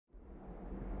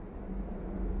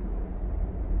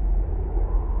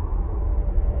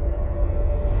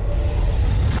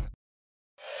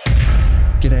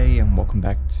G'day and welcome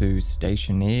back to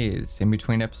Stationeers. In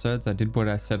between episodes I did what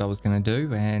I said I was going to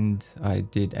do and I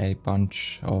did a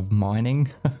bunch of mining.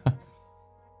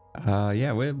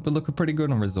 Yeah, we're looking pretty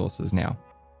good on resources now.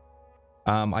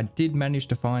 I did manage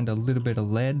to find a little bit of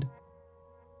lead.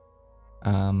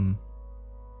 Nice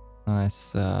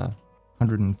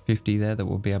 150 there that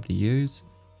we'll be able to use.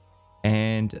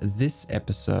 And this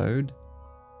episode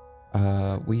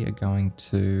we are going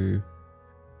to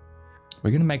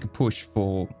make a push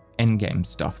for endgame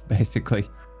stuff, basically.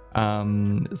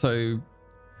 So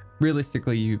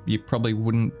realistically, you probably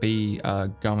wouldn't be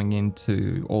going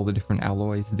into all the different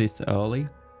alloys this early.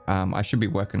 I should be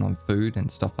working on food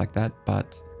and stuff like that,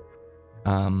 but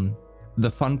the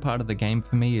fun part of the game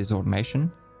for me is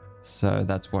automation. So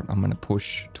that's what I'm going to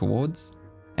push towards.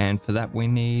 And for that, we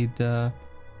need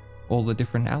all the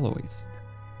different alloys.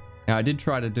 Now, I did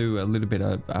try to do a little bit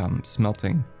of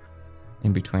smelting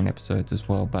in between episodes as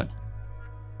well, but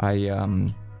I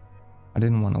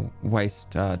didn't want to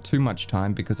waste too much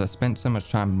time because I spent so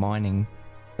much time mining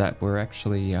that we're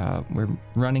actually we're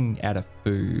running out of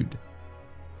food,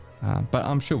 but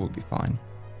I'm sure we'll be fine.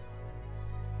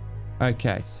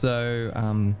 Okay, so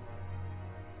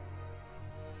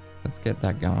let's get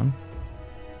that going.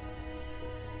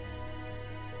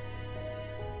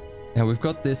 Now we've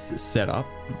got this set up.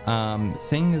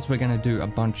 Seeing as we're going to do a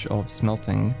bunch of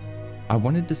smelting, I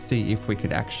wanted to see if we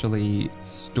could actually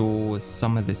store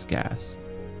some of this gas.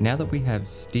 Now that we have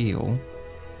steel,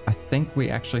 I think we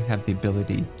actually have the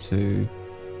ability to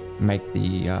make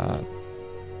the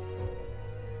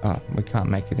oh, we can't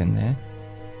make it in there.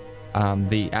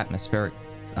 The atmospheric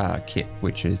kit,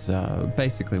 which is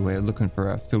basically we're looking for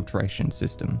a filtration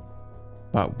system,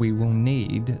 but we will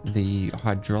need the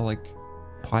hydraulic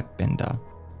pipe bender,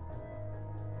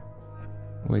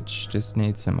 which just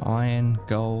needs some iron,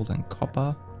 gold, and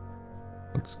copper.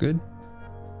 Looks good.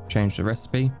 Change the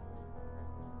recipe.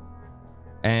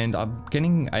 And I'm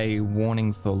getting a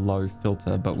warning for low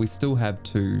filter, but we still have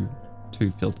two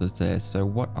filters there. So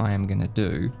what I am going to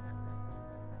do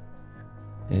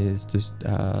is just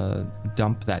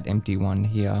dump that empty one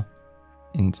here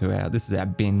into our, this is our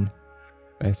bin,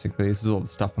 basically. This is all the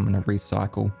stuff I'm going to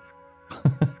recycle.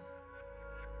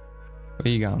 Where are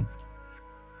you going?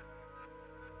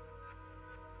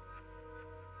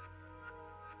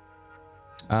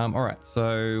 All right,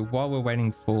 so while we're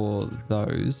waiting for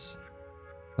those,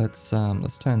 let's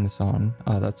turn this on.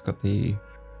 Oh, that's got the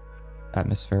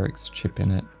atmospherics chip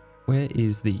in it. Where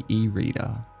is the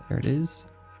e-reader? There it is.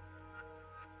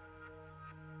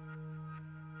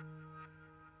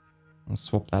 I'll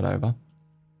swap that over.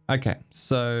 Okay,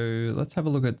 so let's have a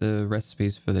look at the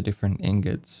recipes for the different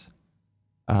ingots.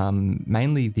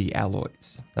 Mainly the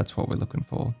alloys. That's what we're looking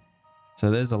for.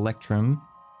 So there's electrum,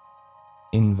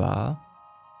 invar,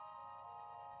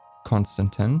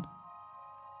 constantan,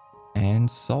 and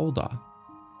solder.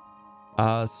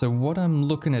 So what I'm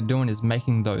looking at doing is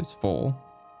making those four.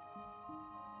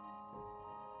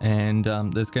 And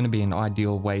there's going to be an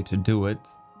ideal way to do it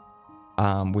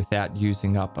without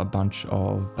using up a bunch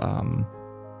of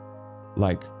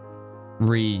like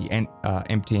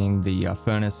emptying the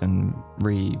furnace and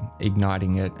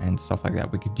reigniting it and stuff like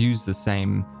that. We could use the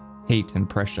same heat and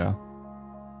pressure.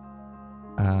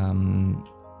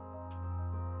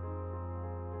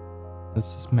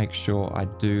 Let's just make sure I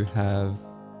do have,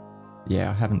 yeah,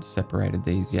 I haven't separated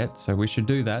these yet, so we should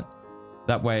do that.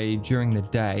 That way during the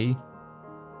day,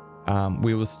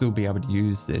 we will still be able to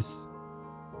use this.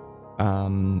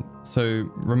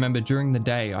 So remember, during the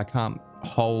day, I can't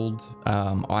hold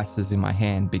ices in my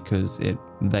hand because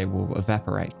they will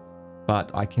evaporate, but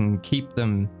I can keep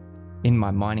them in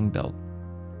my mining belt.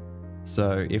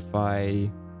 So if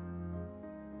I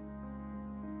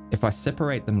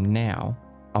separate them now,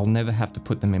 I'll never have to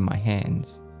put them in my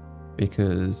hands,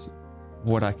 because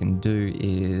what I can do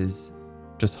is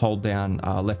just hold down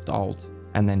left alt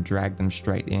and then drag them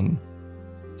straight in,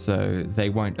 so they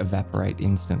won't evaporate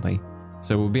instantly.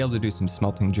 So we'll be able to do some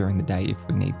smelting during the day if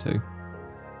we need to.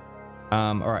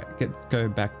 All right, let's go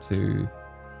back to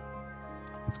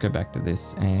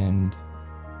this and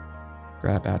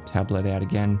grab our tablet out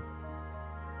again.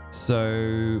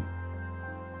 So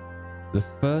the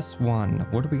first one,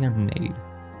 what are we going to need?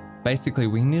 Basically,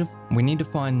 we need to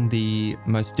find the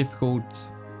most difficult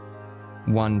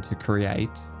one to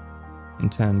create in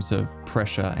terms of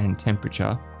pressure and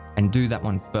temperature, and do that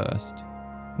one first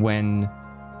when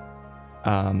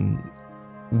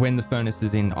the furnace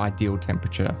is in ideal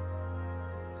temperature.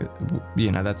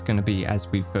 You know, that's going to be as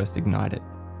we first ignite it,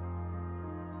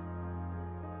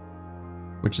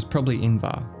 which is probably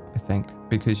invar, I think,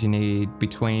 because you need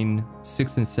between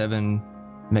 6 and 7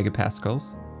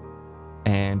 megapascals,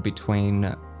 and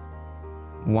between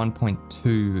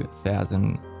 1.2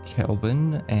 thousand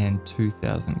Kelvin and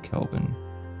 2000 Kelvin.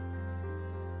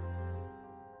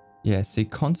 Yeah, see,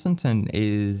 Constantin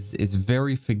is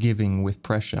very forgiving with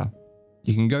pressure.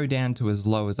 You can go down to as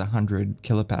low as 100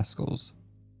 kilopascals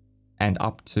and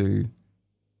up to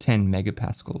 10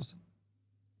 megapascals.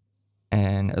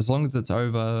 And as long as it's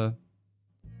over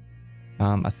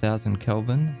 1000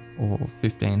 Kelvin or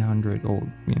 1500, or,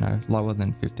 you know, lower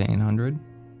than 1500,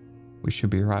 we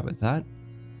should be right with that.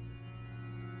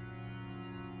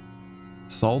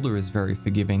 Solder is very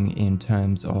forgiving in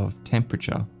terms of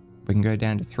temperature. We can go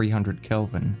down to 300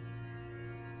 Kelvin.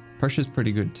 Pressure's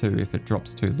pretty good too if it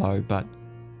drops too low, but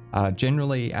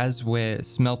generally as we're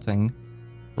smelting,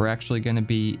 we're actually going to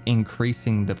be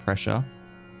increasing the pressure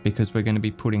because we're going to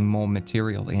be putting more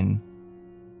material in.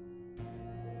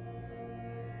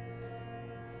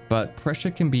 But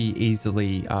pressure can be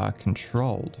easily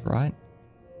controlled, right?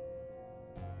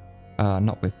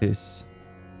 Not with this.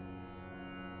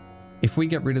 If we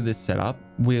get rid of this setup,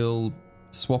 we'll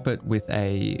swap it with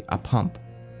a pump,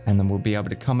 and then we'll be able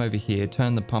to come over here,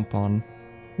 turn the pump on,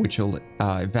 which will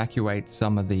evacuate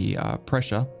some of the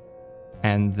pressure,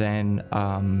 and then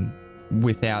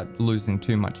without losing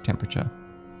too much temperature.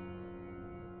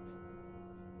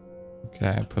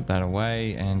 Okay, put that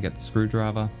away and get the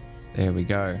screwdriver. There we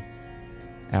go.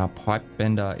 Our pipe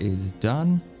bender is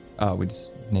done. We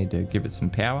just need to give it some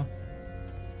power.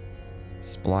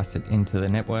 Splice it into the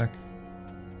network.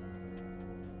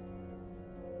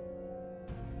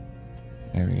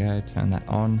 There we go, turn that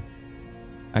on.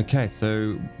 Okay,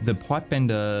 so the pipe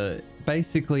bender,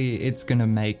 basically it's going to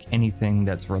make anything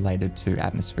that's related to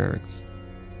atmospherics.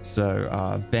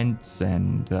 So vents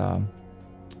and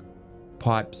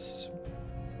pipes,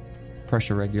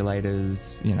 pressure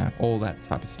regulators, you know, all that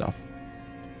type of stuff.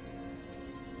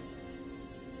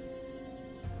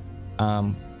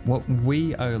 What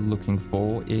we are looking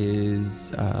for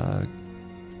is,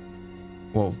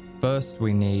 well, first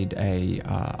we need a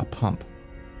pump,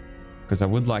 because I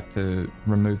would like to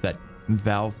remove that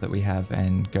valve that we have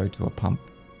and go to a pump,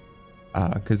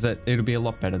 because it'll be a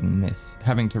lot better than this.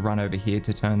 Having to run over here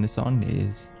to turn this on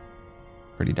is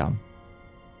pretty dumb.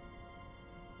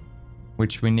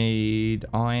 Which we need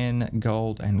iron,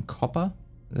 gold, and copper.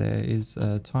 There is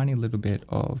a tiny little bit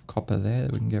of copper there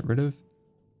that we can get rid of.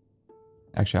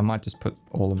 Actually, I might just put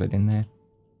all of it in there.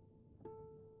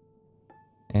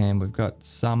 And we've got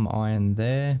some iron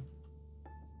there.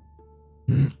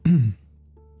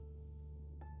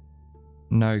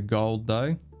 No gold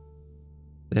though.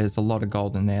 There's a lot of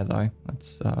gold in there though.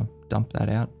 Let's dump that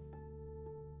out.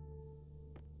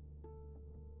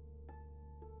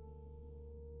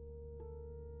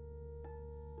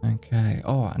 Okay.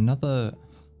 Oh, another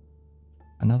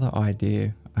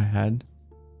idea I had.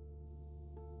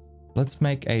 Let's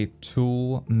make a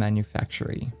tool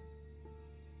manufactory.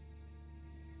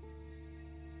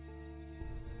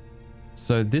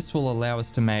 So this will allow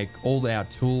us to make all our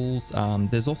tools.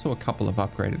 There's also a couple of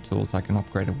upgraded tools, like an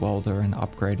upgraded welder and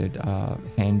upgraded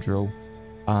hand drill.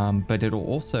 But it'll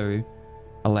also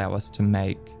allow us to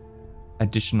make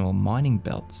additional mining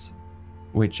belts,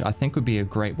 which I think would be a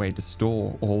great way to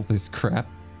store all this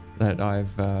crap that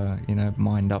I've, you know,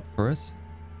 mined up for us.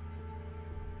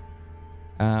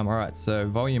 All right, so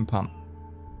volume pump.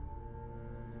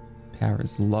 Power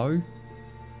is low.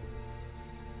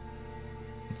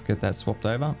 Let's get that swapped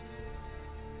over.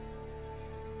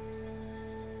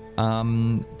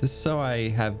 Just so I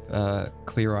have a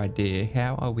clear idea,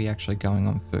 how are we actually going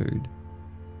on food?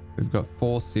 We've got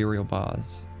 4 cereal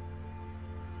bars.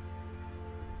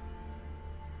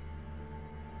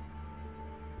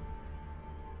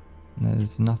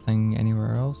 There's nothing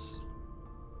anywhere else.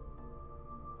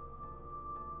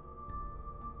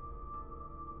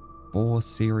 Four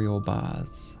cereal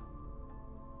bars.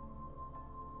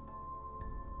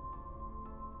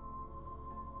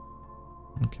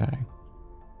 Okay.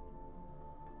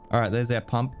 All right, there's our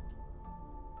pump.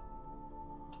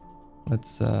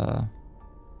 Let's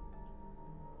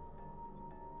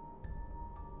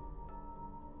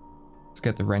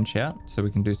get the wrench out so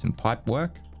we can do some pipe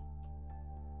work.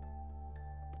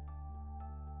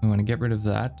 We want to get rid of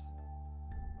that.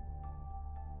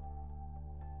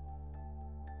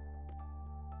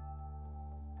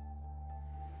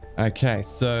 Okay,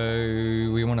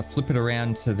 so we want to flip it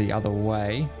around to the other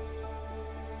way.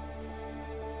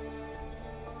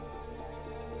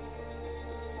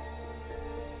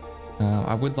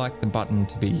 I would like the button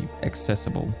to be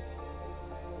accessible.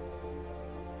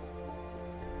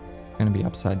 It's going to be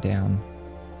upside down.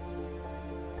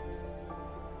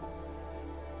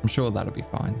 I'm sure that'll be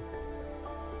fine.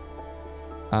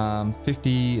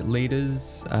 50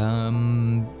 liters.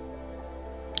 I'm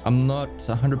not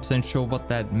 100% sure what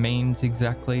that means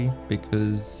exactly,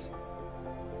 because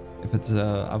if it's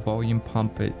a volume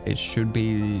pump, it should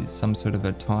be some sort of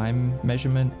a time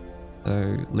measurement.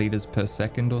 So liters per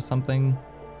second or something.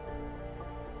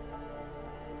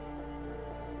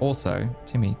 Also,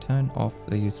 Timmy, turn off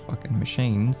these fucking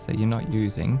machines that you're not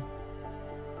using.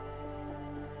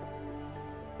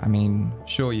 I mean,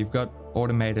 sure, you've got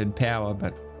automated power,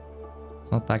 but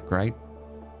it's not that great.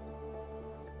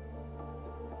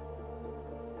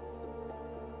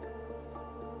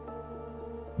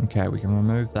 Okay, we can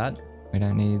remove that. We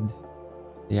don't need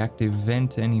the active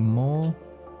vent anymore.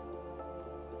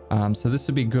 So this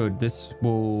will be good. This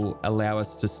will allow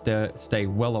us to stay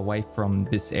well away from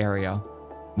this area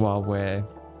while we're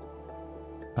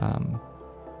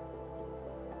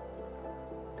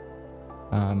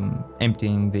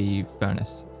emptying the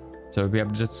furnace. So we'll be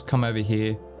able to just come over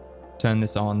here, turn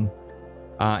this on,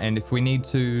 and if we need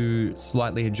to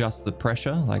slightly adjust the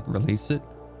pressure, like release it,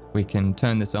 we can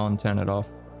turn this on, turn it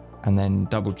off, and then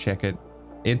double check it.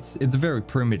 It's a very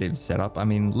primitive setup. I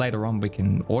mean, later on we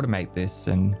can automate this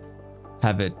and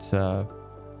have it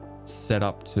set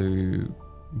up to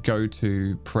go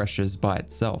to pressures by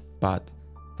itself, but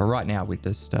for right now we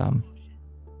just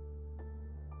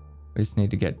need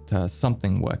to get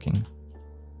something working.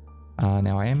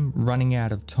 Now I am running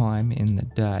out of time in the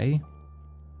day.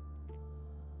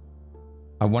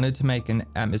 I wanted to make an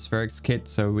atmospherics kit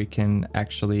so we can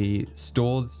actually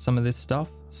store some of this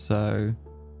stuff. So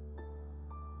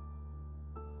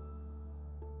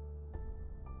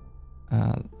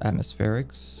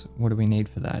atmospherics, what do we need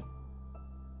for that?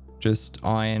 Just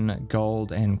iron,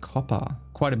 gold, and copper.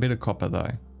 Quite a bit of copper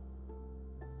though.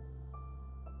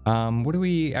 What do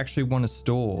we actually want to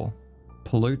store?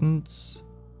 Pollutants?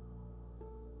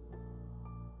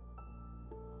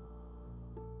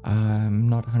 I'm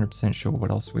not 100% sure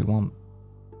what else we want.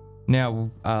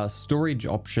 Now, storage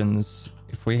options,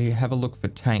 if we have a look for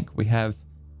tank, we have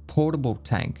portable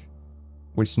tank,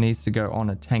 which needs to go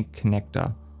on a tank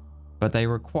connector, but they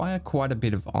require quite a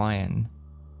bit of iron.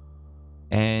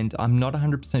 And I'm not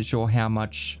 100% sure how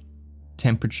much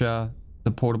temperature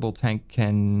the portable tank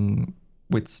can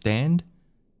withstand.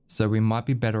 So we might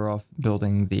be better off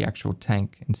building the actual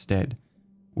tank instead,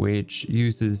 which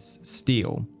uses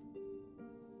steel.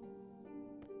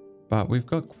 But we've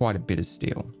got quite a bit of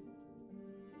steel.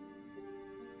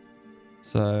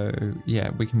 So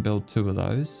yeah, we can build 2 of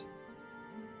those.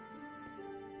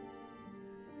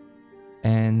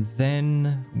 And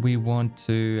then we want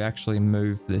to actually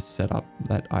move this setup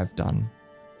that I've done.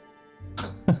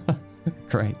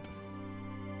 Great.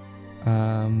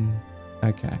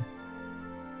 Okay.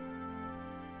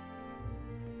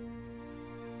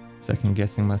 Second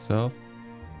guessing myself.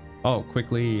 Oh,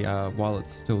 quickly, while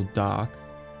it's still dark,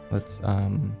 let's,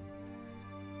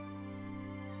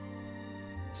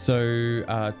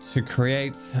 to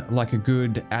create like a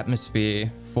good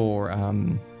atmosphere for,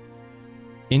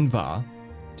 Invar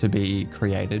to be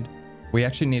created, we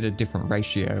actually need a different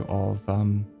ratio of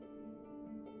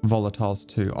volatiles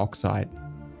to oxide,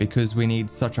 because we need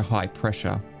such a high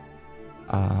pressure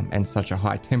and such a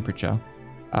high temperature.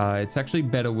 It's actually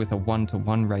better with a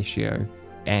 1-to-1 ratio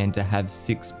and to have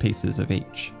 6 pieces of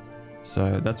each.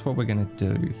 So that's what we're going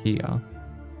to do here.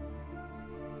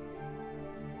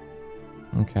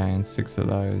 Okay, and 6 of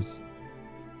those.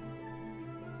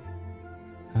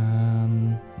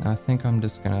 I think I'm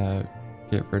just gonna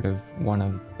get rid of one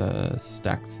of the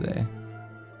stacks there.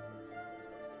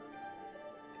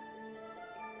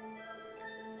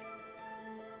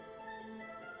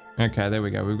 Okay, there we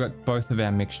go. We've got both of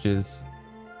our mixtures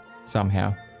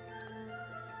somehow.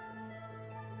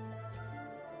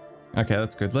 Okay,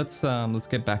 that's good. Let's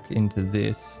get back into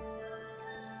this.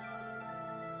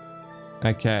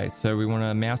 Okay, so we want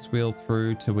to mouse wheel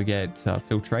through till we get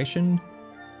filtration.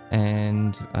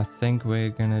 And I think we're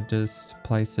gonna just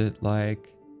place it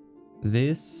like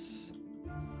this.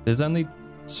 There's only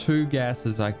 2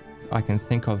 gases I can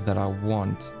think of that I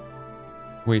want,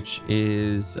 which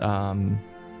is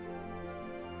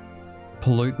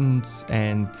pollutants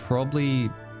and probably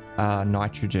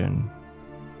nitrogen.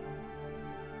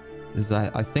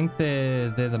 I think they're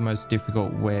the most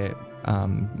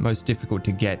difficult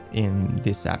to get in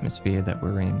this atmosphere that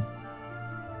we're in.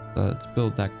 So let's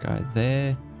build that guy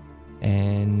there.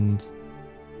 And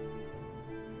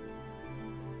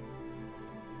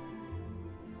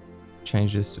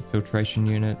change this to filtration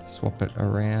unit, swap it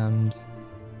around.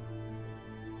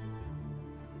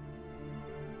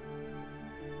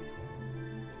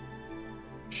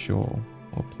 Sure,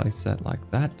 we'll place that like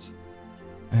that.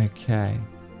 Okay.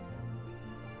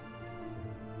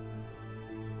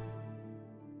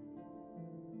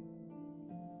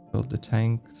 filled the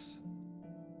tanks.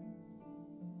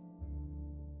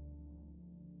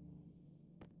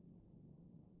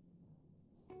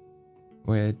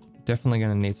 We're definitely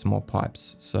going to need some more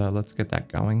pipes, so let's get that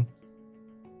going.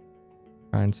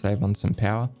 Try and save on some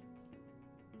power.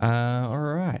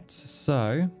 Alright,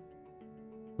 so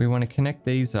we want to connect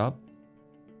these up.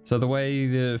 So the way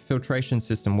the filtration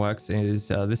system works is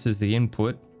this is the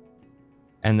input,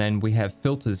 and then we have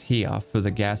filters here for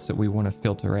the gas that we want to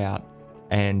filter out,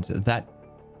 and that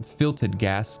filtered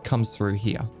gas comes through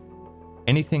here.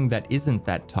 Anything that isn't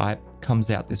that type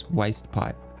comes out this waste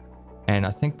pipe. And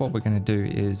I think what we're going to do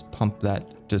is pump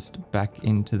that just back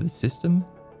into the system.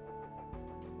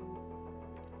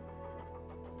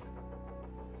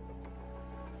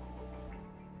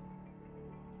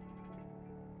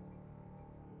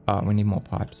 Oh, we need more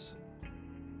pipes.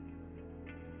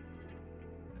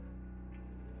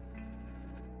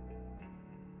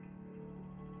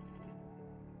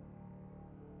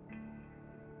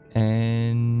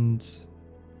 And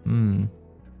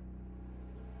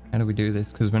how do we do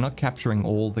this? Because we're not capturing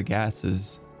all the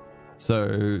gases.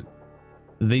 So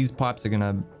these pipes are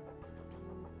gonna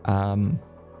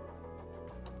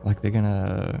like they're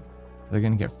gonna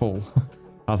get full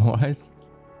otherwise.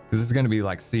 Because it's gonna be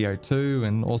like CO2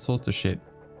 and all sorts of shit.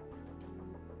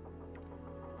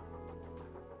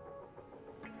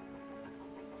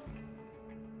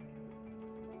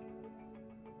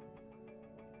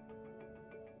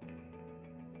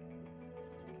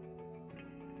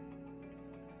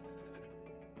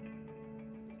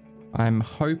 I'm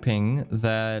hoping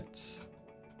that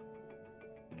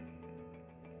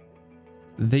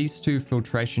these two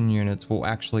filtration units will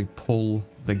actually pull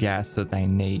the gas that they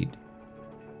need.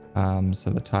 So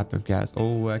the type of gas.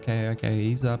 Oh, okay,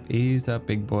 ease up,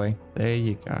 big boy. There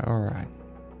you go. All right.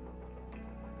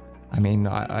 I mean,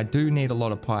 I do need a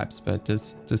lot of pipes, but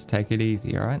just take it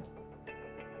easy, all right?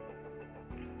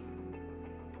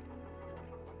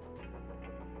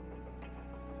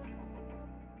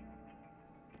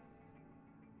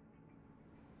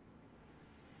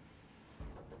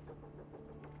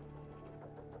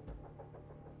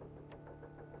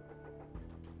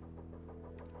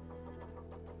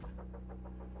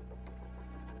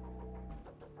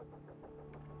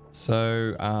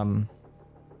 So, all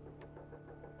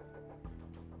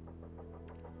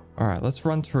right, let's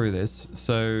run through this.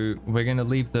 So we're going to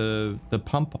leave the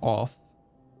pump off,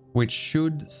 which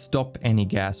should stop any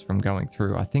gas from going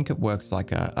through. I think it works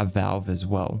like a valve as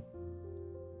well.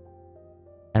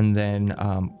 And then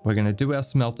we're going to do our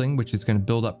smelting, which is going to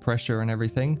build up pressure and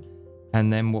everything.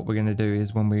 And then what we're going to do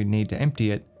is when we need to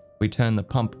empty it, we turn the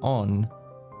pump on,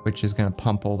 which is going to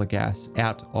pump all the gas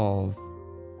out of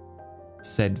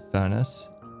said furnace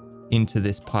into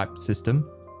this pipe system.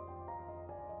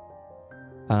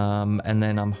 And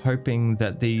then I'm hoping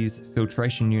that these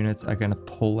filtration units are going to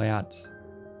pull out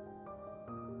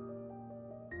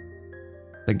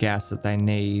the gas that they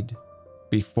need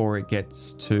before it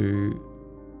gets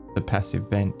to the passive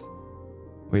vent,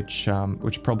 which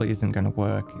probably isn't going to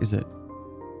work, is it?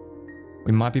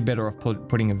 We might be better off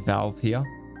putting a valve here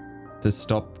to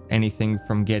stop anything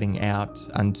from getting out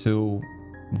until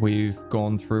we've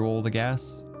gone through all the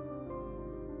gas,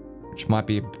 which might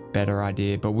be a better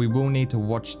idea, but we will need to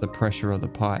watch the pressure of the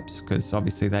pipes because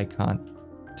obviously they can't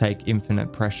take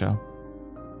infinite pressure.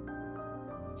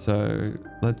 So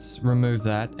let's remove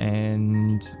that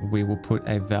and we will put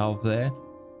a valve there.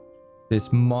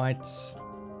 This might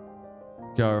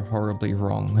go horribly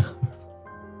wrong.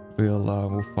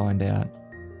 We'll find out.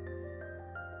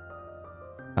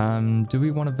 Do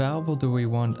we want a valve or do we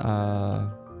want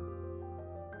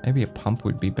maybe a pump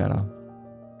would be better.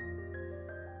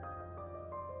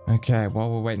 Okay,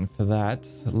 while we're waiting for that,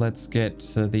 let's get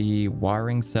the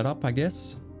wiring set up, I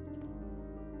guess.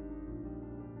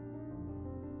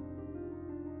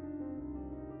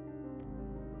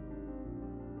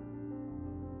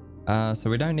 So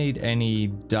we don't need any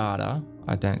data,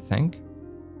 I don't think.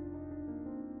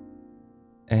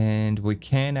 And we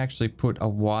can actually put a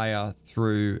wire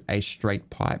through a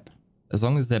straight pipe. As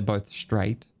long as they're both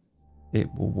straight, it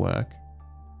will work.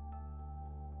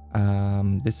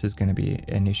 This is going to be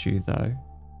an issue though.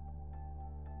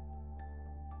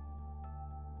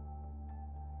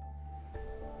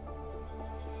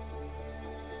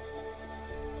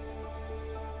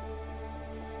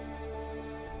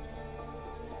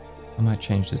 I might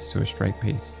change this to a straight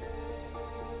piece.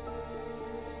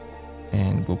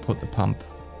 And we'll put the pump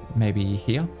maybe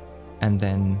here and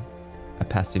then a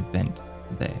passive vent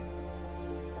there.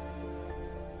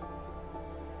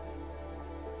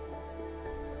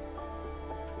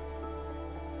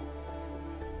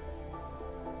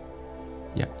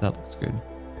 Yep, that looks good.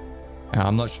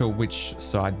 I'm not sure which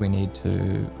side we need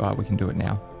to... we can do it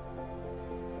now.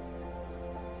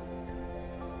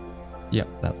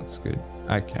 Yep, that looks good.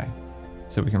 Okay.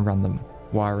 So we can run the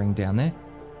wiring down there.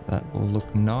 That will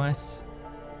look nice.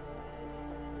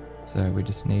 So we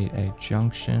just need a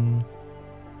junction.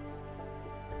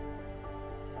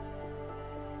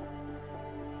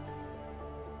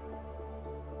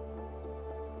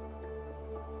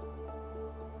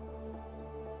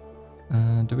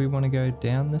 Do we want to go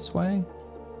down this way?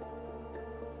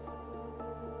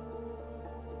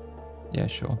 Yeah,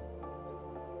 sure.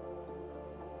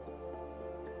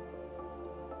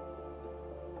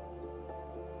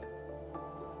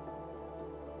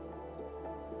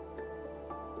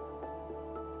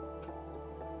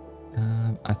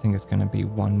 I think it's going to be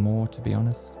one more, to be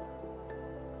honest.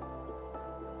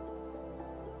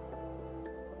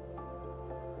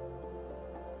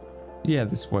 Yeah,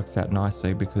 this works out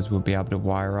nicely because we'll be able to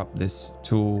wire up this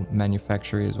tool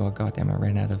manufacturer as well. God damn, I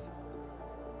ran out of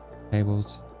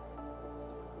cables.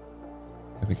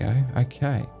 There we go.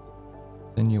 Okay.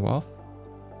 Turn you off.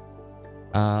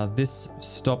 This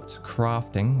stopped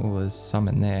crafting. Oh, there's some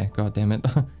in there. God damn it.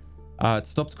 It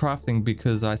stopped crafting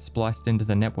because I spliced into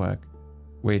the network,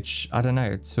 which, I don't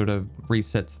know, it sort of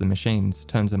resets the machines,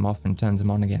 turns them off and turns them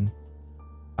on again.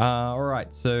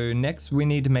 Alright, so next we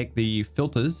need to make the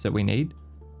filters that we need.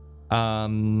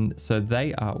 So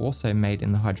they are also made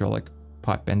in the hydraulic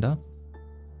pipe bender.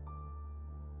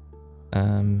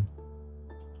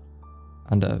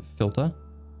 Under filter.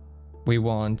 We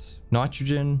want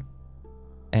nitrogen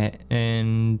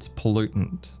and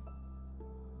pollutant.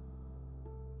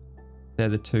 They're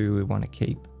the two we want to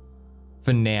keep.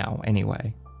 For now,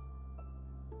 anyway.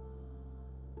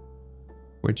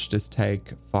 Which just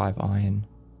take 5 iron.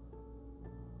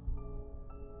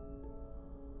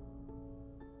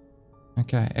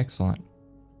 Okay, excellent.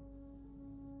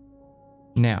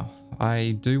 Now,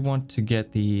 I do want to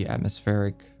get the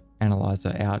atmospheric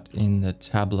analyzer out in the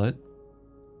tablet,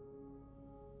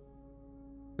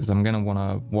 because I'm going to want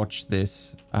to watch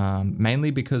this,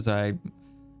 mainly because I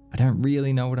don't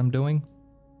really know what I'm doing.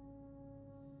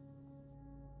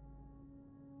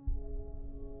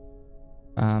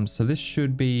 So this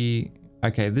should be...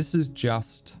 Okay, this is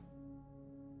just...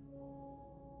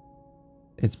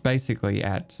 It's basically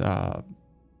at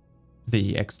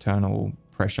the external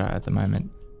pressure at the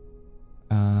moment.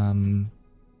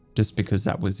 Just because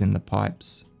that was in the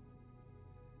pipes.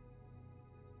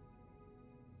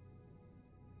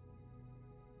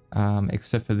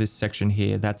 Except for this section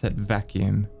here, that's at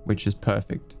vacuum, which is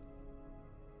perfect.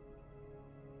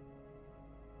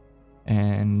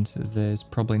 And there's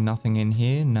probably nothing in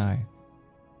here, no.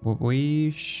 Well,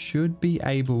 we should be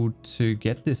able to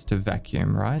get this to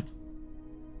vacuum, right?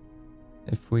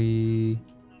 If we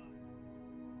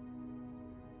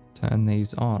turn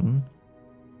these on.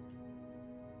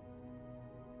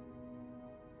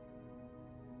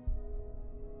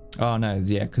 Oh no,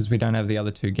 yeah, because we don't have the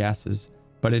other two gases.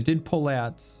 But it did pull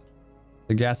out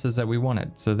the gases that we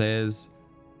wanted. So there's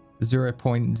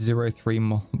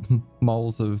 0.03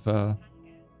 moles of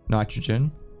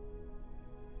nitrogen.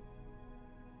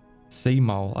 C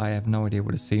mole, I have no idea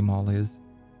what a C mole is.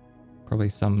 Probably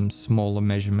some smaller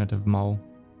measurement of mole.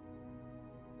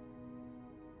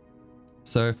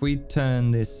 So if we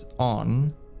turn this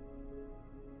on,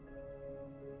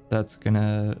 that's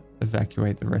gonna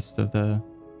evacuate the rest of the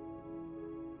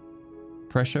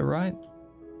pressure, right?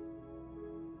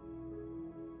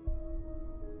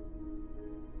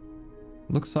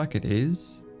 Looks like it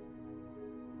is.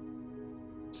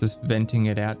 It's just venting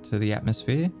it out to the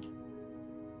atmosphere.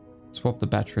 Swap the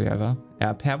battery over.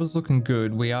 Our power's looking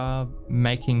good. We are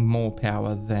making more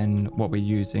power than what we're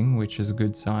using, which is a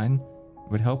good sign.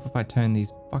 It would help if I turn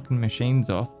these fucking machines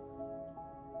off.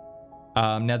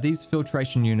 Now these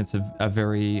filtration units are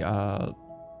very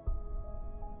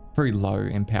low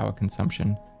in power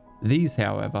consumption. These,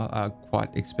 however, are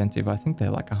quite expensive. I think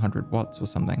they're like 100 watts or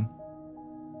something.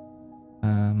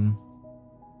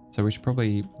 So we should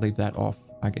probably leave that off,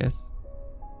 I guess.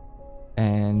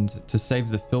 And to save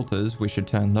the filters, we should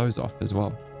turn those off as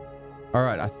well. All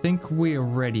right, I think we're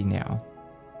ready now.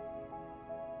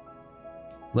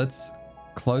 Let's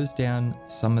close down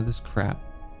some of this crap.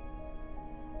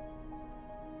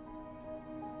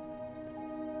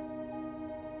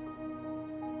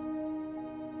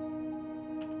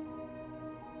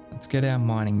 Let's get our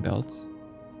mining belts.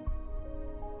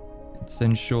 Let's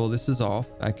ensure this is off.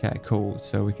 Okay, cool.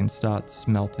 So we can start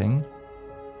smelting.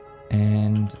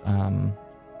 And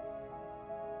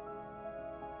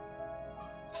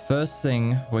first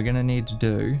thing we're gonna need to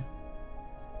do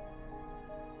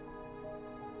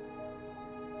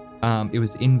It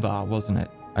was Invar, wasn't it?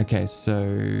 Okay, so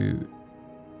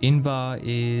Invar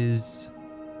is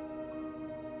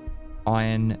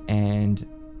iron and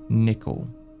nickel.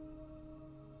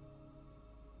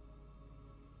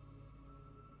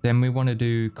 Then we want to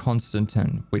do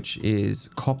Constantin, which is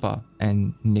copper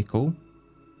and nickel.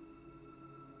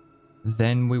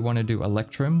 Then we want to do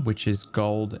Electrum, which is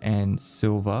gold and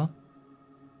silver.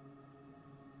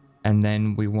 And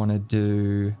then we want to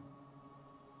do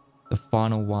the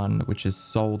final one, which is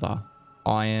solder,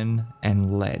 iron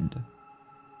and lead.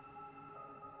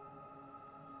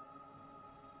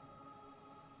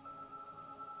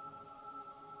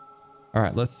 All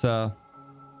right, let's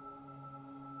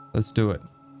do it.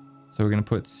 So we're going to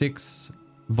put 6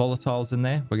 volatiles in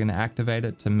there. We're going to activate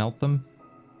it to melt them.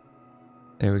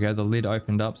 There we go. The lid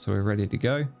opened up, so we're ready to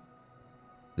go.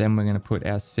 Then we're going to put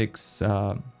our 6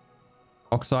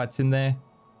 oxides in there.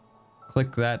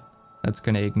 Click that. That's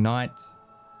going to ignite.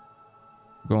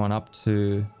 Going up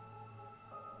to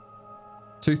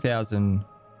 2000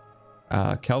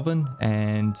 Kelvin,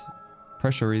 and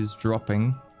pressure is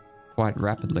dropping quite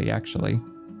rapidly, actually.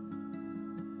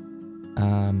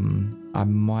 I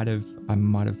might have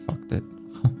fucked it.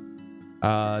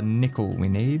 Nickel we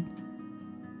need.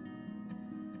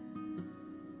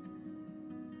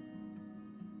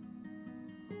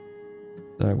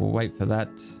 So we'll wait for that.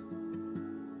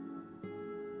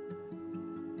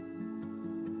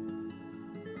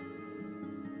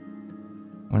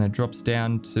 When it drops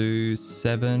down to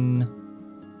 7,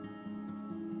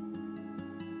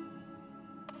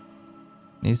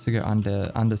 needs to go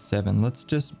under 7. Let's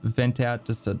just vent out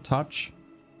just a touch.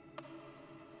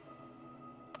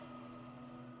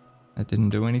 That didn't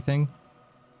do anything.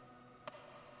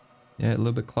 Yeah, a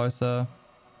little bit closer.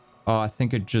 Oh, I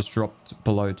think it just dropped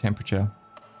below temperature.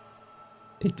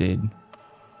 It did.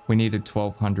 We needed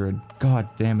 1200. God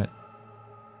damn it.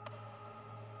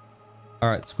 All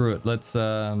right, screw it. Let's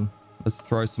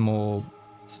throw some more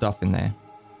stuff in there.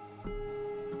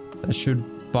 That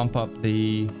should bump up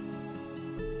the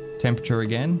temperature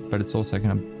again, but it's also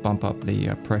going to bump up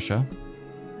the pressure.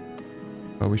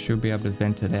 But we should be able to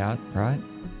vent it out, right?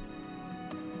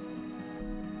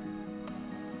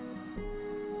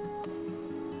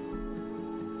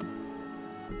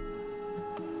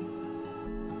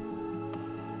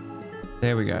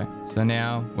 There we go. So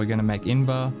now we're going to make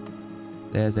Invar.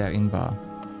 There's our Invar.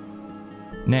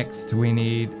 Next, we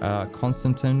need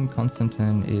Constantin.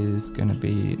 Constantin is going to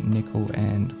be nickel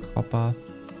and copper.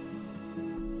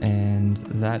 And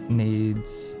that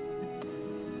needs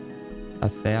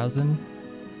 1000.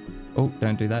 Oh,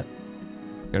 don't do that.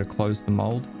 Got to close the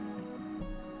mold.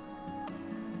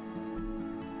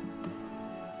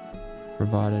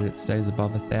 Provided it stays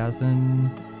above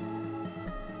 1000.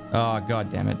 Oh,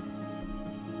 god damn it.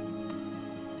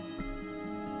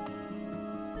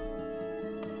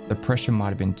 The pressure might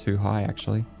have been too high,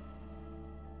 actually.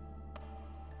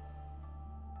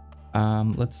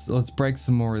 Let's break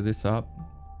some more of this up.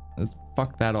 Let's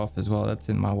fuck that off as well. That's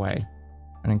in my way.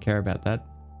 I don't care about that.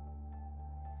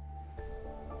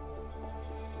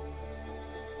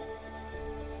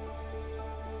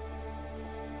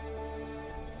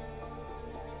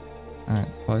 Alright,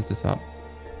 let's close this up.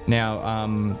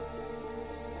 Now,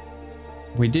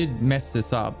 we did mess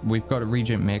this up. We've got a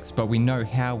reagent mix, but we know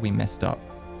how we messed up.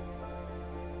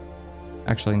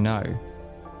 Actually, no.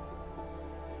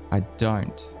 I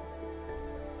don't.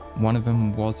 One of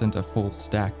them wasn't a full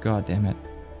stack. God damn it.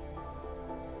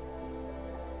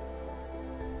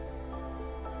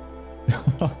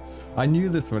 I knew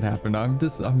this would happen. I'm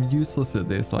useless at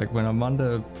this. Like when I'm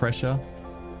under pressure.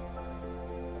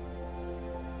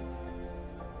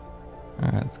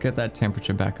 Alright, let's get that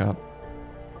temperature back up.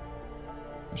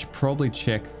 I should probably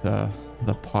check the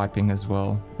piping as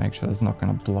well. Make sure it's not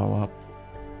going to blow up.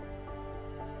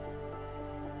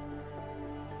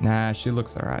 Nah, she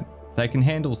looks alright. They can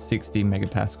handle 60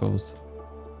 megapascals.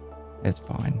 It's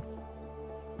fine.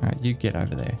 Alright, you get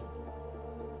over there.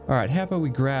 Alright, how about we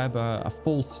grab a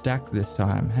full stack this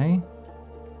time, hey?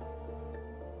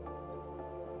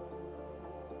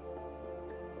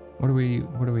 What are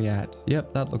we at?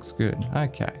 Yep, that looks good.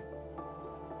 Okay.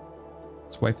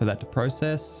 Let's wait for that to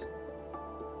process.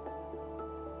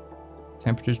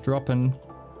 Temperature's dropping.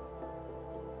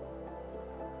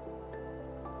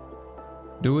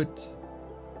 Do it.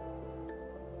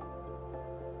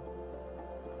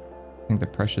 I think the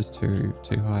pressure's too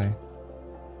high.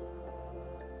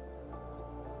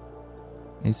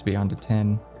 Needs to be under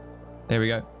 10. There we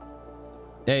go.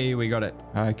 Hey, we got it.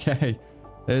 Okay.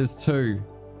 There's 2.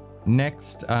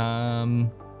 Next,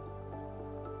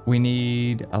 we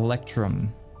need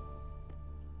Electrum.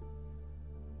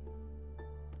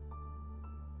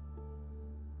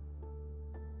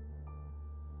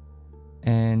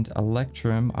 And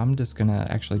electrum, I'm just gonna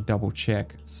actually double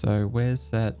check. So where's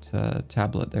that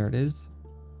tablet? There it is.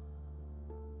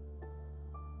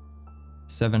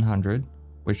 700,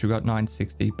 which we got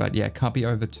 960, but yeah, can't be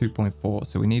over 2.4.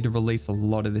 So we need to release a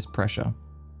lot of this pressure.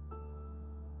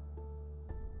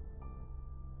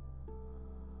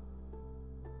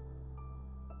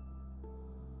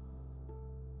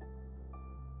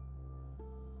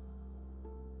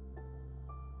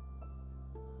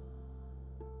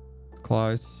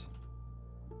 Close.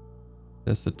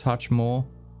 Just a touch more.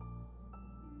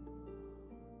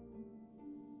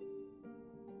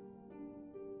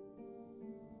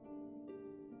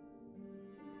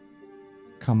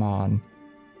 Come on.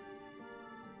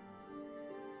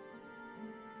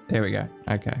 There we go.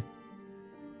 Okay.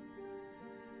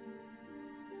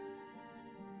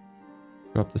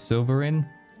 Drop the silver in,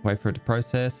 wait for it to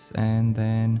process, and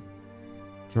then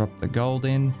drop the gold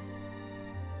in.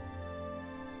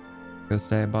 Go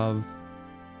stay above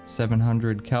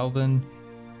 700 Kelvin.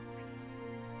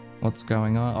 What's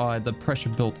going on? Oh, the pressure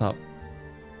built up.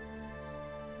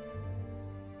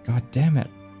 God damn it.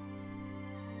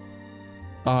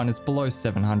 Oh, and it's below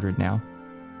 700 now.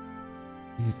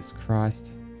 Jesus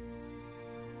Christ.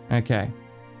 Okay.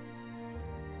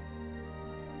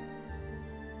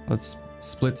 Let's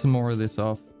split some more of this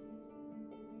off.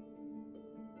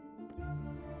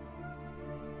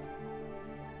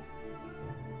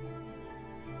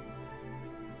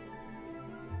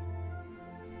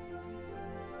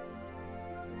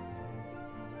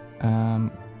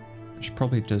 I should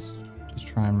probably just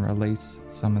try and release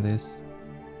some of this.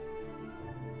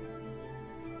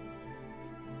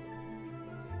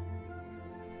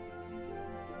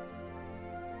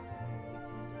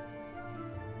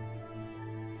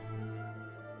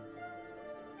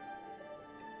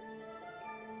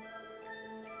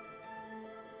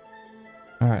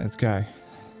 All right, let's go.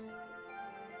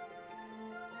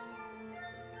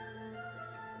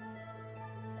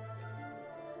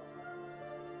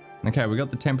 Okay, we got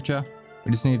the temperature.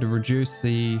 We just need to reduce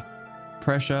the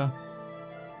pressure.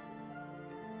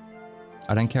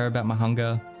 I don't care about my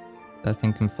hunger. That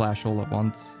thing can flash all at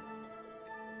once.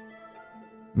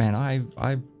 Man,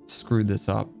 I screwed this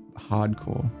up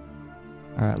hardcore.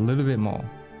 All right, a little bit more.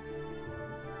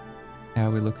 How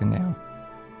are we looking now?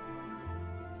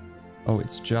 Oh,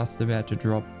 it's just about to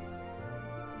drop.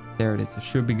 There it is. It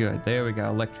should be good. There we go.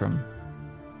 Electrum.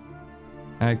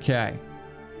 Okay.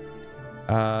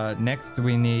 Next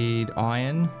we need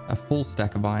iron. A full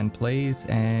stack of iron, please.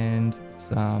 And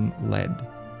some lead.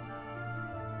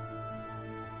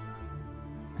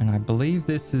 And I believe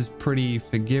this is pretty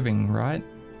forgiving, right?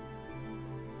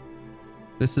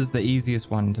 This is the easiest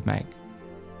one to make.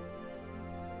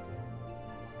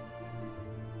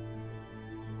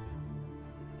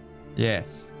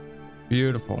 Yes.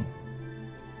 Beautiful.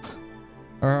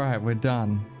 Alright, we're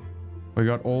done. We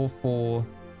got all 4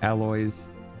 alloys,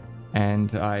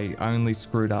 and I only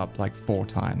screwed up like 4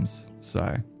 times,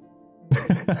 so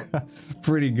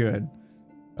pretty good.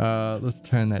 Let's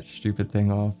turn that stupid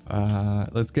thing off.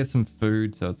 Let's get some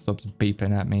food so it stops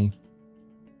beeping at me.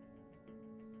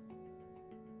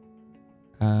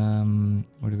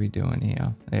 What are we doing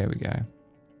here? There we go.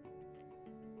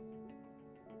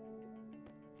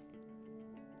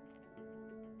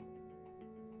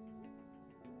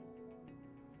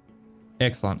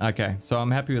 Excellent. Okay, so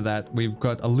I'm happy with that. We've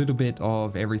got a little bit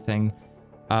of everything.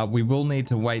 We will need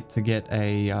to wait to get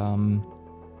a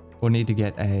we'll need to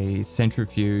get a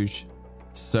centrifuge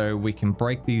so we can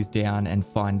break these down and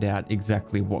find out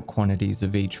exactly what quantities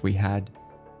of each we had.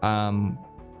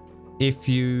 If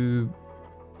you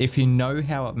know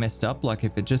how it messed up, like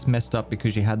if it just messed up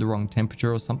because you had the wrong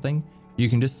temperature or something, you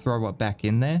can just throw it back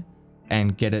in there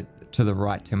and get it to the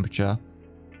right temperature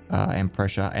and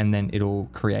pressure, and then it'll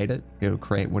create it. It'll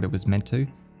create what it was meant to.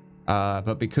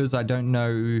 But because I don't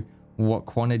know what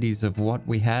quantities of what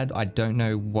we had, I don't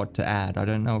know what to add. I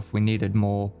don't know if we needed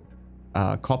more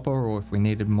copper or if we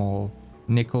needed more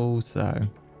nickel. So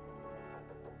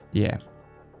yeah,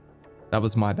 that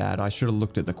was my bad. I should have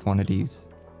looked at the quantities.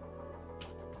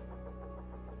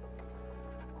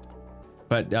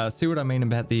 But see what I mean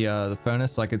about the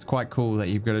furnace? Like, it's quite cool that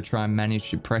you've got to try and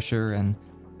manage your pressure and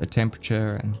the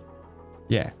temperature, and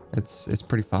yeah, it's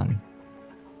pretty fun.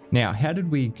 Now, how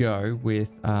did we go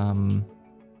with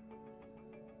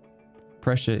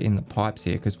pressure in the pipes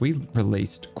here? Because we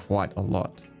released quite a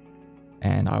lot,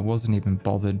 and I wasn't even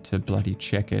bothered to bloody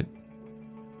check it.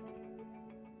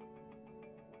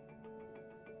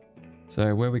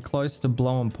 So were we close to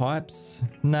blowing pipes?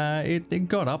 Nah, it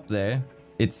got up there.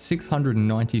 It's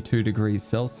 692 degrees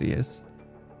Celsius.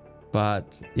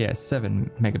 But yeah, 7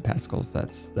 megapascals,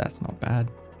 that's not bad.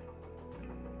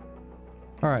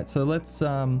 All right, so let's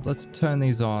turn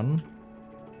these on.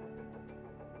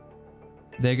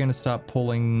 They're going to start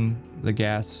pulling the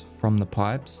gas from the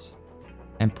pipes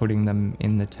and putting them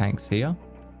in the tanks here.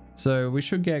 So we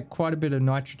should get quite a bit of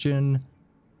nitrogen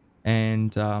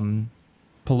and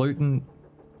pollutant.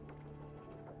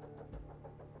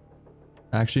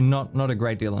 Actually, not a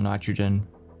great deal of nitrogen.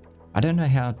 I don't know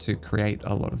how to create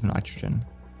a lot of nitrogen.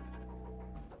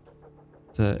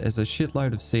 There's a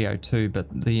shitload of CO2, but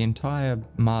the entire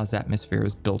Mars atmosphere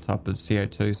is built up of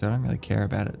CO2, so I don't really care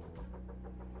about it.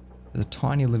 There's a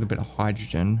tiny little bit of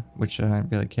hydrogen, which I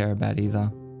don't really care about either.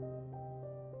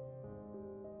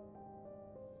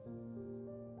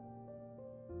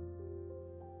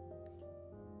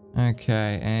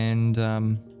 Okay,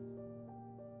 and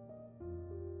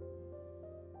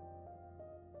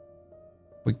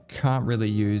we can't really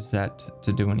use that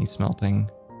to do any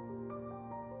smelting.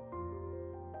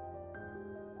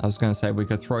 I was going to say we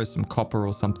could throw some copper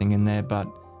or something in there, but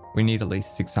we need at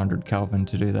least 600 Kelvin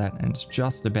to do that, and it's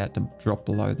just about to drop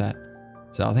below that.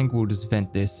 So I think we'll just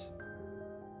vent this.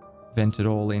 Vent it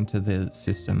all into the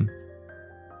system.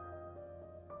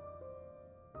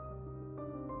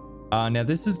 Now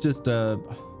this is just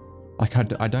like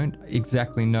I don't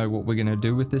exactly know what we're going to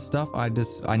do with this stuff. I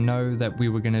know that we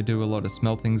were going to do a lot of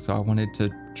smelting, so I wanted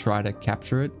to try to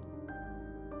capture it.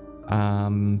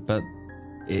 But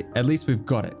at least we've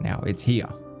got it now. It's here.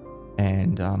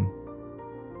 And I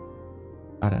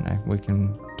don't know. We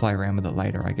can play around with it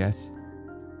later, I guess.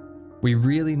 We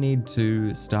really need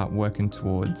to start working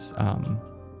towards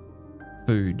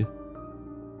food,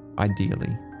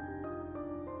 ideally.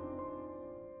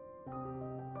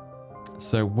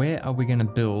 So where are we going to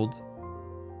build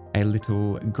a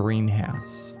little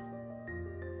greenhouse?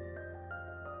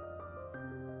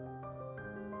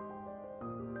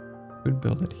 Could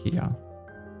build it here.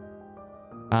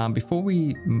 Before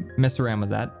we mess around with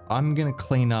that, I'm going to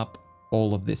clean up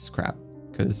all of this crap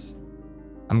because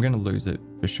I'm going to lose it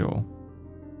for sure.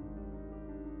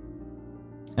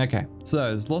 Okay, so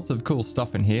there's lots of cool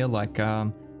stuff in here, like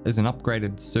there's an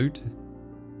upgraded suit,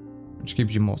 which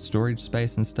gives you more storage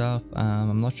space and stuff.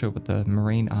 I'm not sure what the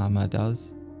marine armor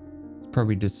does. It's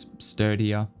probably just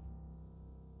sturdier.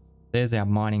 There's our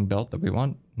mining belt that we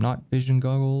want. Night vision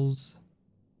goggles.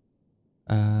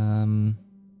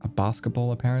 A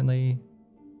basketball apparently.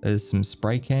 There's some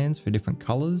spray cans for different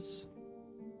colors.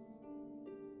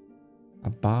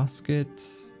 A basket.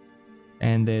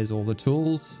 And there's all the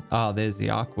tools. Ah, there's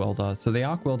the arc welder. So the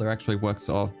arc welder actually works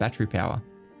off battery power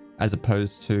as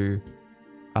opposed to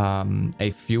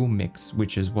a fuel mix,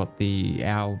 which is what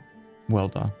our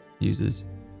welder uses.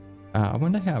 I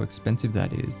wonder how expensive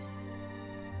that is.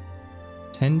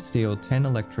 10 steel, 10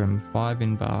 electrum, 5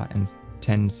 invar, and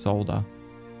 10 solder.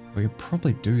 We could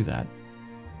probably do that.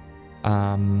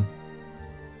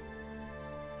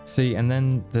 See, and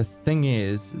then the thing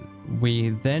is, we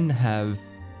then have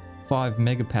 5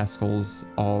 megapascals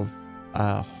of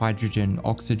hydrogen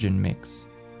oxygen mix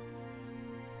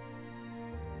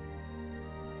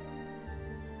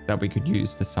that we could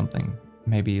use for something,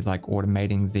 maybe like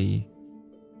automating the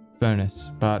furnace,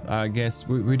 but I guess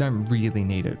we don't really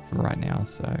need it for right now,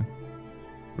 so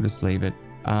we'll just leave it.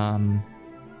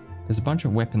 There's a bunch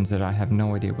of weapons that I have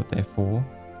no idea what they're for.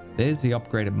 There's the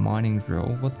upgraded mining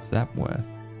drill. What's that worth?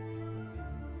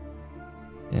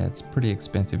 Yeah, it's pretty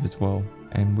expensive as well,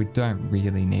 and we don't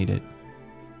really need it.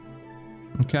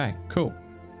 Okay, cool.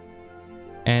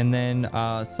 And then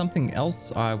something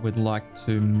else I would like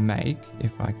to make,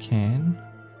 if I can.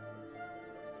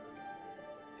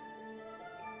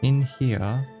 In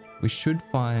here, we should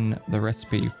find the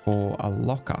recipe for a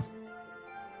locker,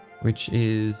 which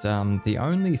is the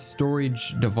only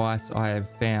storage device I have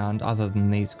found other than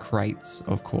these crates,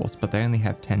 of course, but they only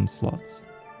have 10 slots.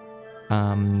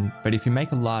 But if you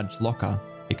make a large locker,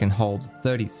 it can hold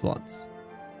 30 slots.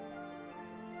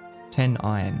 10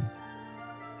 iron.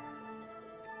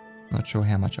 Not sure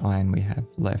how much iron we have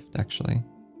left, actually.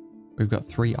 We've got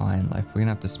 3 iron left. We're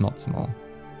gonna have to smelt some more.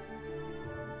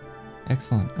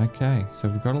 Excellent. Okay, so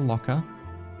we've got a locker.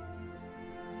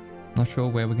 Not sure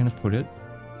where we're gonna put it.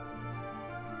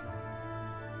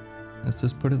 Let's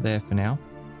just put it there for now.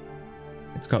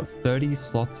 It's got 30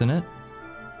 slots in it.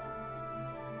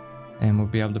 And we'll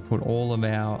be able to put all of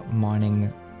our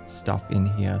mining stuff in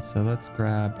here. So let's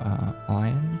grab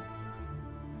iron.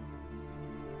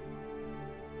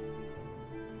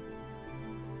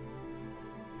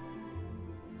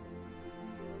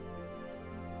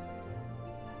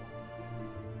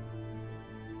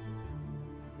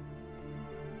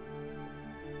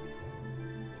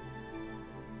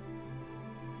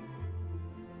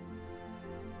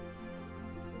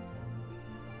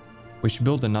 We should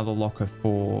build another locker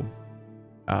for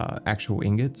actual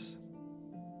ingots.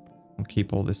 We'll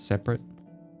keep all this separate.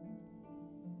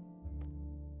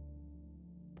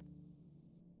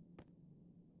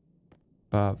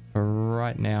 But for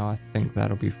right now, I think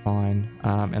that'll be fine.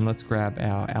 And let's grab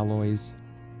our alloys.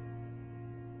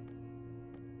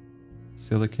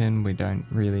 Silicon, we don't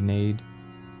really need.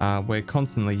 We're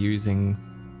constantly using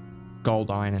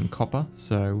gold, iron, and copper,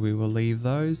 so we will leave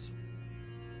those.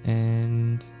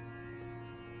 And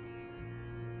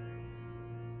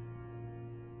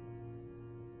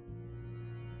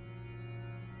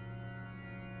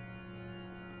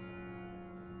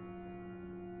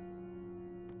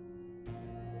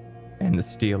the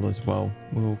steel as well.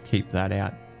 We'll keep that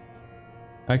out.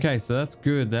 Okay, so that's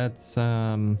good. That's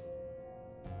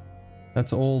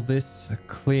all this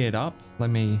cleared up. Let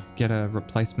me get a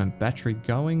replacement battery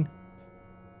going.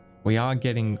 We are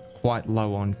getting quite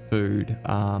low on food,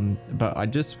 but I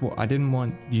didn't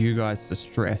want you guys to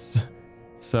stress.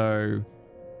 So,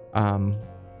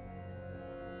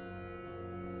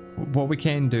 what we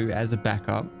can do as a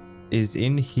backup is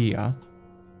in here,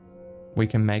 we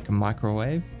can make a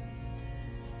microwave,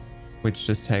 which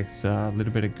just takes a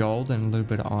little bit of gold and a little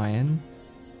bit of iron.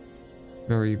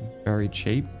 Very, very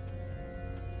cheap.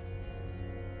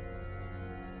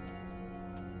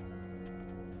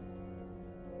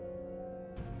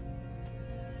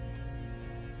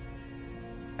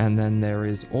 And then there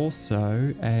is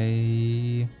also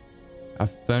a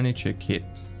furniture kit.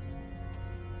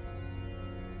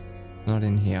 Not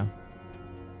in here.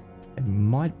 It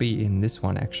might be in this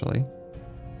one actually.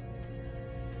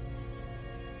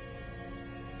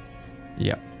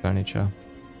 Yep, furniture.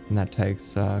 And that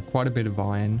takes quite a bit of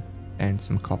iron and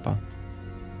some copper.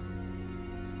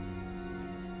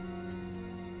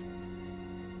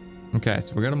 Okay,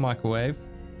 so we got a microwave.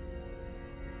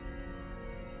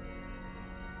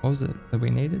 What was it that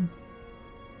we needed?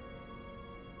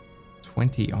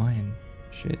 20 iron.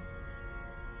 Shit.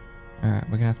 Alright,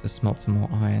 we're gonna have to smelt some more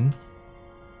iron.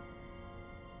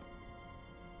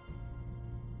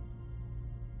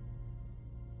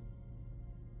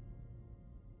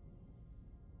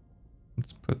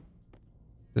 Let's put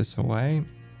this away.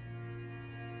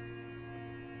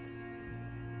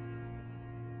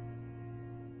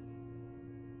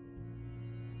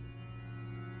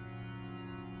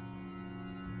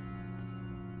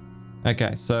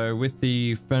 Okay, so with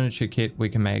the furniture kit, we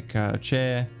can make a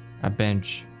chair, a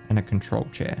bench, and a control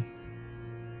chair.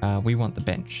 We want the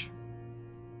bench.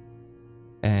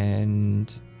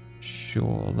 And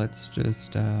sure, let's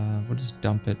just, we'll just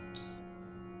dump it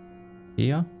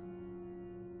here.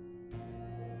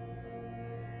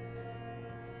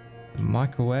 The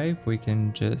microwave, we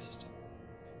can just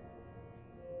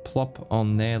plop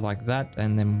on there like that,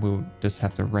 and then we'll just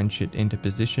have to wrench it into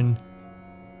position.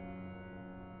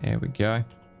 There we go.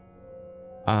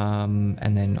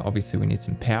 And then obviously we need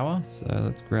some power. So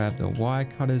let's grab the wire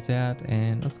cutters out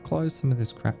and let's close some of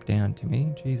this crap down,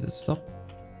 Timmy. Jesus, stop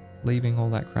leaving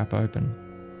all that crap open.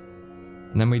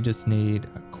 And then we just need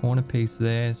a corner piece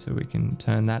there so we can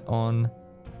turn that on.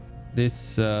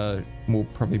 This will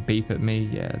probably beep at me.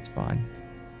 Yeah, it's fine.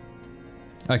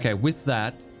 Okay, with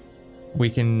that, we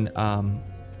can,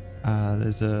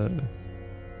 there's a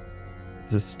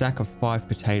stack of 5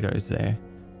 potatoes there.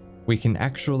 We can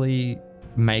actually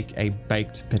make a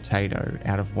baked potato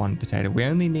out of 1 potato. We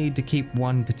only need to keep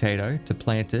 1 potato to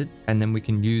plant it, and then we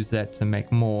can use that to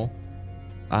make more.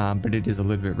 But it is a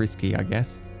little bit risky, I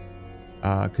guess.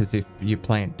 Because if your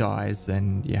plant dies,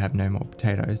 then you have no more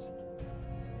potatoes.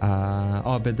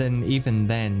 But then even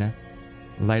then,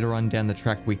 later on down the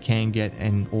track, we can get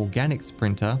an organic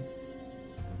sprinter,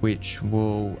 which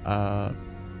will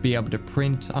be able to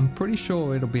print. I'm pretty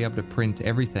sure it'll be able to print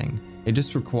everything. It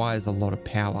just requires a lot of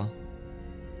power.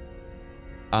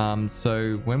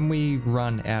 So when we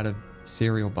run out of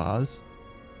cereal bars,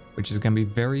 which is going to be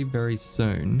very, very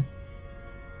soon,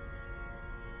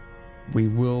 we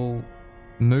will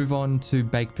move on to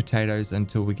baked potatoes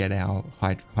until we get our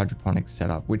hydroponics set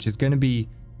up, which is going to be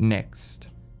next.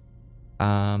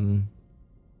 I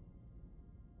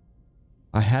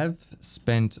have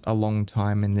spent a long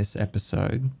time in this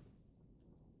episode,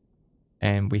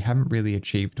 and we haven't really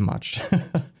achieved much.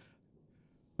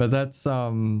 But that's,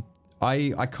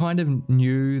 I kind of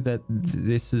knew that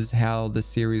this is how the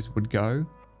series would go.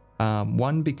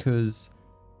 One, because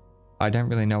I don't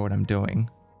really know what I'm doing.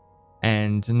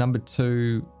 And number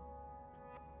 2,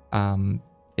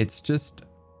 it's just,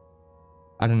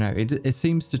 I don't know, it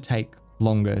seems to take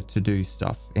longer to do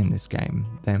stuff in this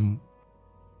game than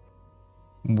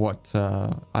what,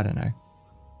 I don't know,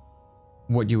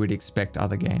 what you would expect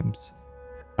other games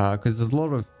because there's a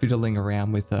lot of fiddling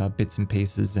around with bits and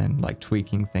pieces and like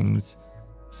tweaking things.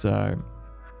 So,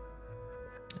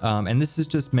 and this is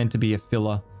just meant to be a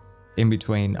filler in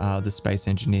between the Space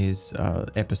Engineers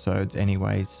episodes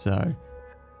anyway. So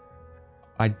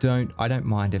I don't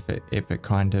mind if it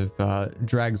kind of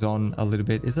drags on a little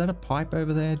bit. Is that a pipe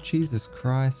over there? Jesus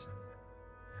Christ.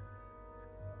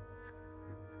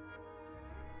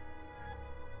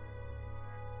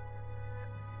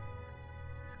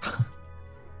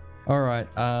 All right,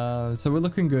 so we're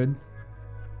looking good.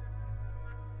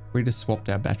 We just swapped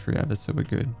our battery over, so we're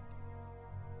good.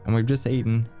 And we've just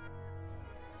eaten.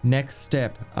 Next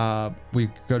step,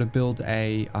 we've got to build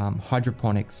a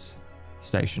hydroponics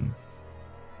station.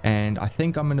 And I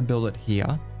think I'm going to build it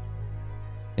here.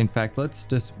 In fact,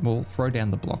 we'll throw down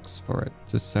the blocks for it,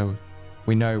 just so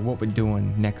we know what we're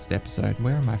doing next episode.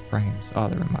 Where are my frames? Oh,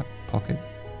 they're in my pocket.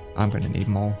 I'm going to need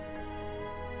more.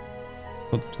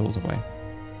 Put the tools away.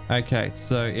 Okay,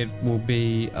 so it will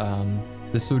be,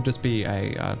 this will just be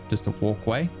just a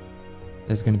walkway.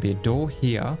 There's going to be a door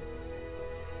here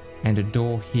and a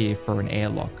door here for an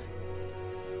airlock.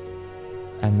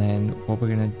 And then what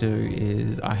we're going to do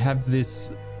is, I have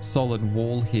this solid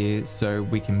wall here so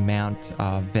we can mount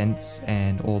vents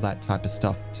and all that type of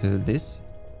stuff to this.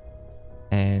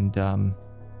 And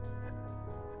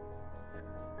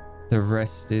the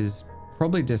rest is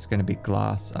probably just going to be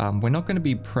glass. We're not going to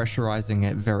be pressurizing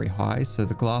it very high, so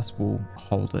the glass will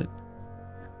hold it.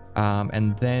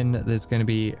 And then there's going to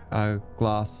be a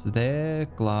glass there,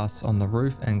 glass on the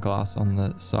roof, and glass on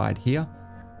the side here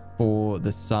for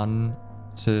the sun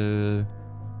to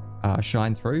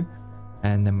shine through.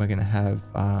 And then we're going to have,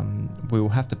 we will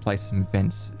have to place some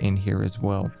vents in here as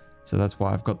well. So that's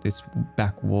why I've got this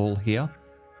back wall here.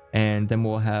 And then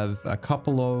we'll have a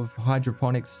couple of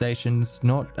hydroponic stations,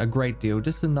 not a great deal,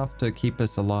 just enough to keep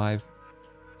us alive.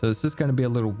 So it's just going to be a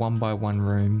little 1x1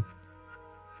 room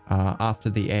after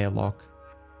the airlock.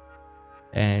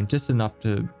 And just enough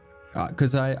to,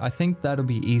 because I think that'll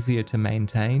be easier to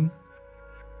maintain.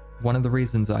 One of the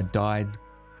reasons I died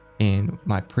in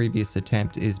my previous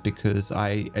attempt is because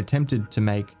I attempted to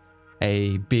make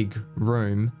a big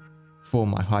room for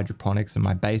my hydroponics and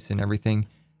my base and everything.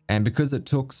 And because it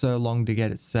took so long to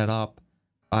get it set up,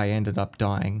 I ended up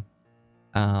dying.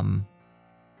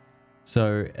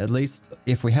 So at least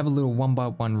if we have a little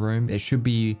 1x1 room, it should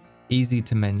be easy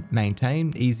to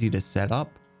maintain, easy to set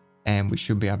up, and we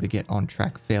should be able to get on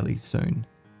track fairly soon.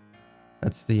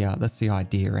 That's the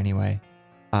idea anyway.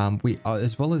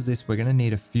 As well as this, we're going to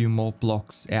need a few more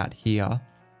blocks out here,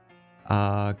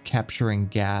 capturing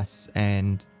gas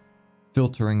and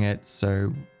filtering it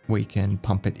so we can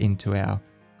pump it into our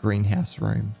greenhouse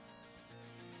room.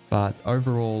 But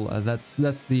overall, that's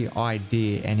the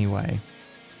idea anyway.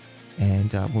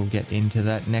 And we'll get into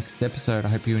that next episode. I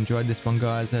hope you enjoyed this one,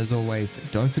 guys. As always,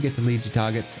 don't forget to lead your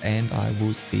targets, and I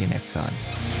will see you next time.